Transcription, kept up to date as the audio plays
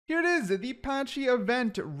Here it is, the Patchy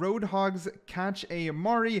event. Roadhogs catch a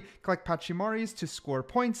Mari, collect Patchy Maris to score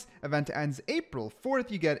points. Event ends April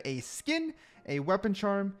 4th. You get a skin, a weapon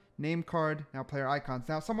charm, name card, now player icons.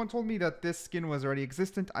 Now, someone told me that this skin was already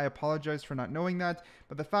existent. I apologize for not knowing that,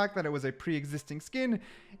 but the fact that it was a pre-existing skin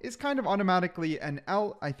is kind of automatically an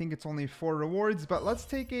L. I think it's only 4 rewards, but let's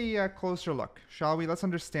take a closer look, shall we? Let's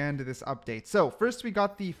understand this update. So, first we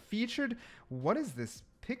got the featured... What is this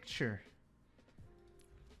picture?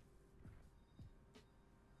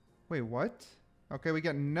 Wait, what? Okay, we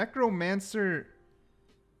got Necromancer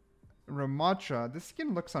Ramatra. This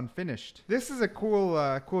skin looks unfinished. This is a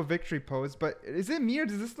cool cool victory pose, but is it me or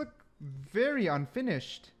does this look very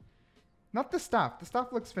unfinished? Not the staff. The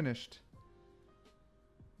staff looks finished.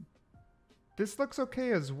 This looks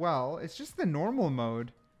okay as well. It's just the normal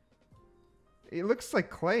mode. It looks like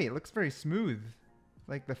clay. It looks very smooth.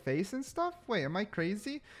 Like the face and stuff? Wait, am I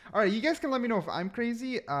crazy? Alright, you guys can let me know if I'm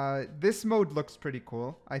crazy. This mode looks pretty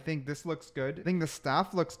cool. I think this looks good. I think the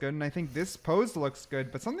staff looks good. And I think this pose looks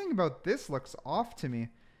good. But something about this looks off to me.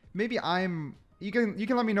 Maybe I'm... You can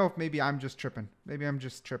let me know if maybe I'm just tripping. Maybe I'm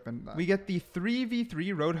just tripping. We get the 3v3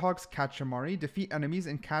 Roadhogs catch a Mari, defeat enemies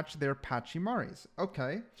and catch their Patchy Maris.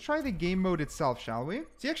 Okay, let's try the game mode itself, shall we?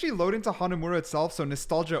 So you actually load into Hanamura itself, so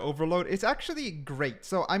nostalgia overload. It's actually great.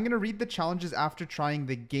 So I'm gonna read the challenges after trying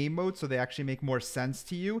the game mode so they actually make more sense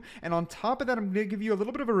to you. And on top of that, I'm gonna give you a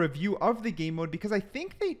little bit of a review of the game mode because I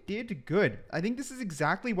think they did good. I think this is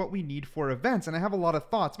exactly what we need for events, and I have a lot of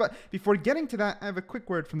thoughts. But before getting to that, I have a quick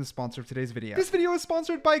word from the sponsor of today's video. This video is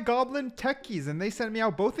sponsored by Goblin Tech Keys, and they sent me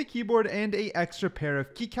out both a keyboard and a extra pair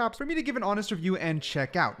of keycaps for me to give an honest review and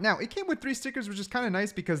check out. Now, it came with 3 stickers, which is kind of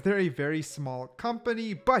nice because they're a very small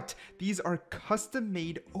company, but these are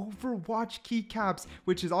custom-made Overwatch keycaps,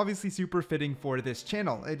 which is obviously super fitting for this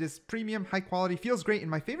channel. It is premium, high quality, feels great, and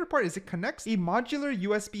my favorite part is it connects a modular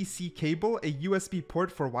USB-C cable, a USB port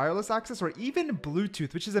for wireless access, or even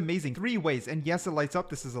Bluetooth, which is amazing. 3 ways, and yes, it lights up.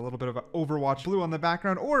 This is a little bit of an Overwatch blue on the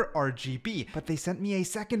background, or RGB, but they sent me a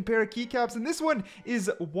second pair of keycaps, and this one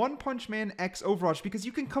is One Punch Man X Overwatch because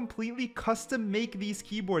you can completely custom make these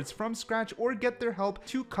keyboards from scratch or get their help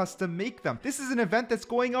to custom make them. This is an event that's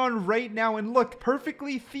going on right now, and look,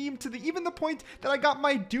 perfectly themed to even the point that I got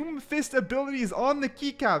my Doom Fist abilities on the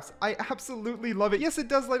keycaps. I absolutely love it. Yes, it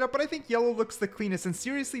does light up, but I think yellow looks the cleanest, and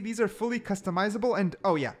seriously, these are fully customizable, and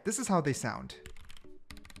oh yeah, this is how they sound.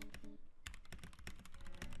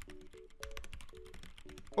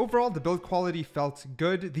 Overall, the build quality felt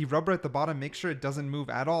good. The rubber at the bottom makes sure it doesn't move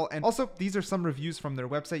at all. And also, these are some reviews from their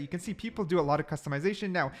website. You can see people do a lot of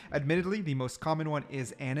customization. Now, admittedly, the most common one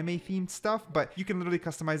is anime-themed stuff, but you can literally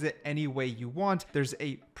customize it any way you want. There's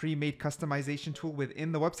a pre-made customization tool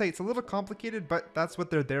within the website. It's a little complicated, but that's what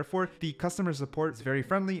they're there for. The customer support is very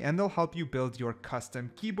friendly, and they'll help you build your custom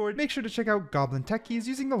keyboard. Make sure to check out Goblin Tech Keys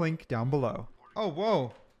using the link down below. Oh,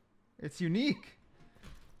 whoa. It's unique.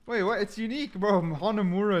 Wait, what? It's unique, bro.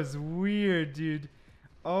 Hanamura's weird, dude.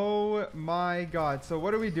 Oh my god. So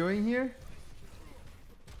what are we doing here?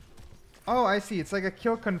 Oh, I see. It's like a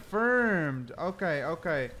kill confirmed. Okay,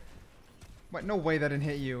 okay. What? No way that didn't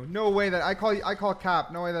hit you. No way that I call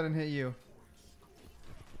cap. No way that didn't hit you.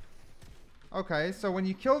 Okay, so when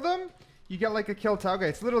you kill them, you get like a kill tag. Okay,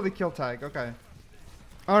 it's literally kill tag. Okay.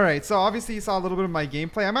 Alright, so obviously you saw a little bit of my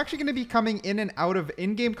gameplay. I'm actually going to be coming in and out of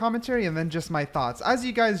in-game commentary and then just my thoughts. As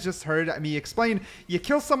you guys just heard me explain, you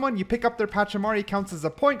kill someone, you pick up their Patchy Mari, counts as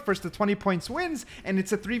a point, first to 20 points wins, and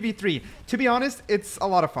it's a 3v3. To be honest, it's a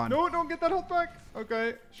lot of fun. No, don't get that health back.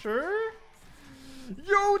 Okay, sure.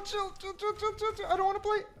 Yo, chill. I don't want to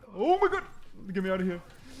play. Oh my god. Get me out of here.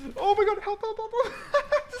 Oh my god, help.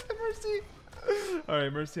 Mercy.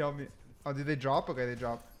 Alright, Mercy, help me. Oh, did they drop? Okay, they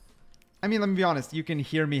dropped. I mean, let me be honest. You can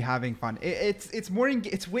hear me having fun. Okay,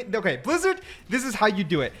 Blizzard, this is how you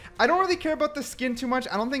do it. I don't really care about the skin too much.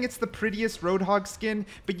 I don't think it's the prettiest Roadhog skin.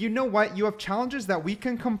 But you know what? You have challenges that we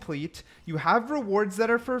can complete. You have rewards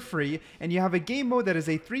that are for free. And you have a game mode that is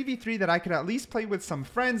a 3v3 that I could at least play with some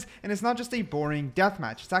friends. And it's not just a boring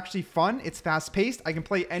deathmatch. It's actually fun. It's fast-paced. I can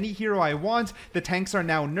play any hero I want. The tanks are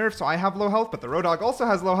now nerfed, so I have low health. But the Roadhog also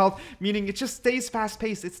has low health, meaning it just stays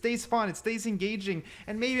fast-paced. It stays fun. It stays engaging.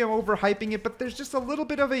 And maybe I'm overhyping it, but there's just a little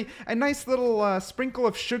bit of a nice little sprinkle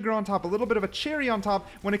of sugar on top, a little bit of a cherry on top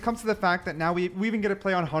when it comes to the fact that now we even get to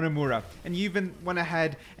play on Hanamura, and you even went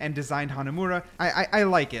ahead and designed Hanamura. I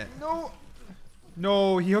like it.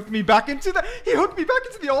 No, he hooked me back into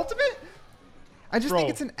the ultimate. I just think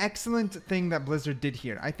it's an excellent thing that Blizzard did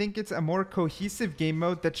here. I think it's a more cohesive game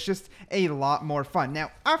mode that's just a lot more fun.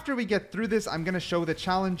 Now, after we get through this, I'm going to show the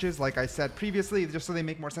challenges, like I said previously, just so they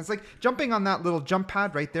make more sense. Like jumping on that little jump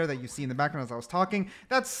pad right there that you see in the background as I was talking,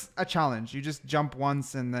 that's a challenge. You just jump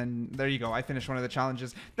once and then there you go. I finished one of the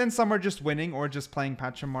challenges. Then some are just winning or just playing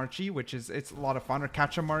Pachamarchi, which is, it's a lot of fun, or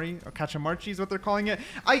Kachamarchi is what they're calling it.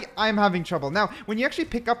 I'm having trouble. Now, when you actually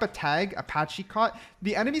pick up a tag, Apache caught,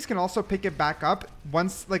 the enemies can also pick it back up.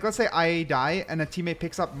 Once, like, let's say I die and a teammate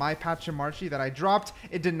picks up my Pachamarchi that I dropped,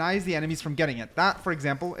 it denies the enemies from getting it. That, for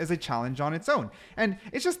example, is a challenge on its own. And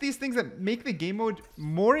it's just these things that make the game mode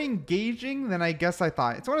more engaging than I guess I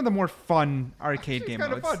thought. It's one of the more fun arcade game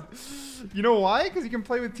modes. Fun. You know why? Because you can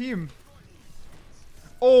play with team.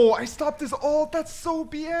 Oh, I stopped his ult. That's so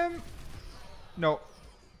BM. No.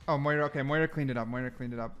 Oh, Moira. Okay, Moira cleaned it up.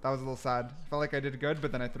 That was a little sad. Felt like I did good,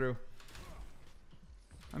 but then I threw.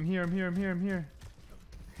 I'm here.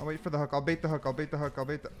 I'll wait for the hook. I'll bait the hook.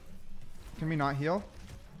 Can we not heal?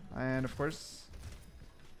 And of course.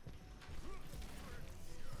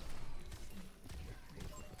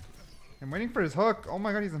 I'm waiting for his hook. Oh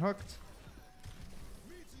my god, he's unhooked.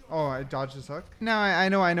 Oh, I dodged his hook. Now, I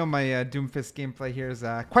know my Doomfist gameplay here is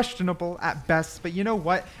questionable at best, but you know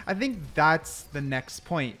what? I think that's the next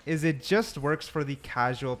point, is it just works for the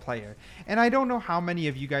casual player. And I don't know how many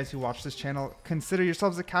of you guys who watch this channel consider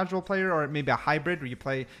yourselves a casual player, or maybe a hybrid where you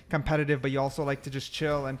play competitive, but you also like to just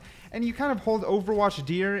chill and you kind of hold Overwatch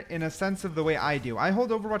dear in a sense of the way I do. I hold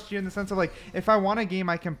Overwatch dear in the sense of, like, if I want a game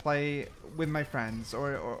I can play with my friends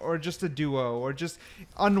or just a duo or just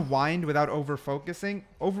unwind without over focusing,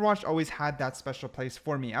 Overwatch always had that special place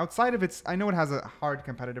for me. Outside of its, I know it has a hard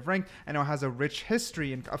competitive rank, I know it has a rich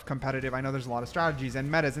history of competitive, I know there's a lot of strategies and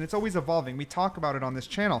metas, and it's always evolving. We talk about it on this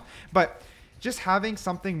channel, but just having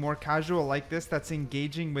something more casual like this that's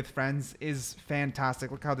engaging with friends is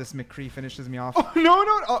fantastic. Look how this McCree finishes me off. Oh,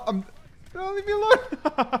 no, no, leave me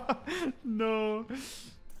alone. No.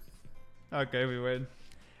 Okay, we win.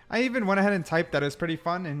 I even went ahead and typed that it was pretty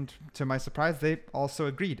fun, and to my surprise, they also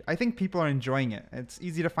agreed. I think people are enjoying it. It's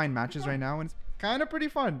easy to find matches right now, and it's kind of pretty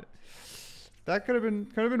fun. That could have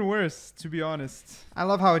been worse, to be honest. I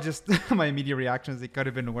love how it just my immediate reaction is it could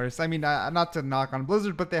have been worse. I mean, not to knock on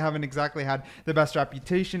Blizzard, but they haven't exactly had the best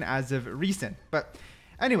reputation as of recent. But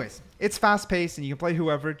anyways, it's fast-paced, and you can play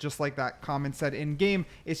whoever, just like that comment said in game.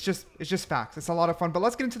 It's just facts. It's a lot of fun. But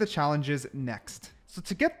let's get into the challenges next. So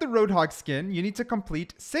to get the Roadhog skin, you need to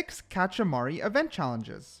complete 6 Katamari event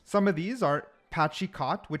challenges. Some of these are Patchy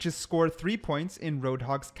Caught, which is score 3 points in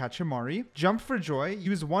Roadhog's Katamari. Jump for Joy,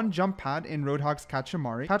 use 1 jump pad in Roadhog's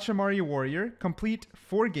Katamari. Pachamari Warrior, complete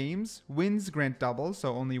 4 games, wins grant double,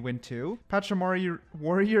 so only win 2. Pachamari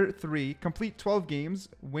Warrior 3, complete 12 games,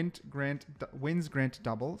 wins grant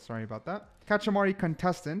double, sorry about that. Katamari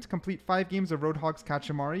Contestant, complete 5 games of Roadhog's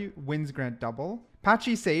Katamari, wins grant double.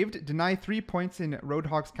 Patchy Saved, deny 3 points in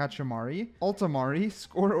Roadhog's Katamari. Ultimari,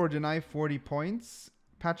 score or deny 40 points.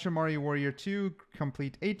 Pachamari Warrior 2,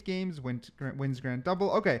 complete 8 games, wins grand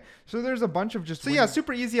double. Okay, so there's a bunch of just... So yeah,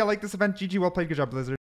 super easy. I like this event. GG, well played. Good job, Blizzard.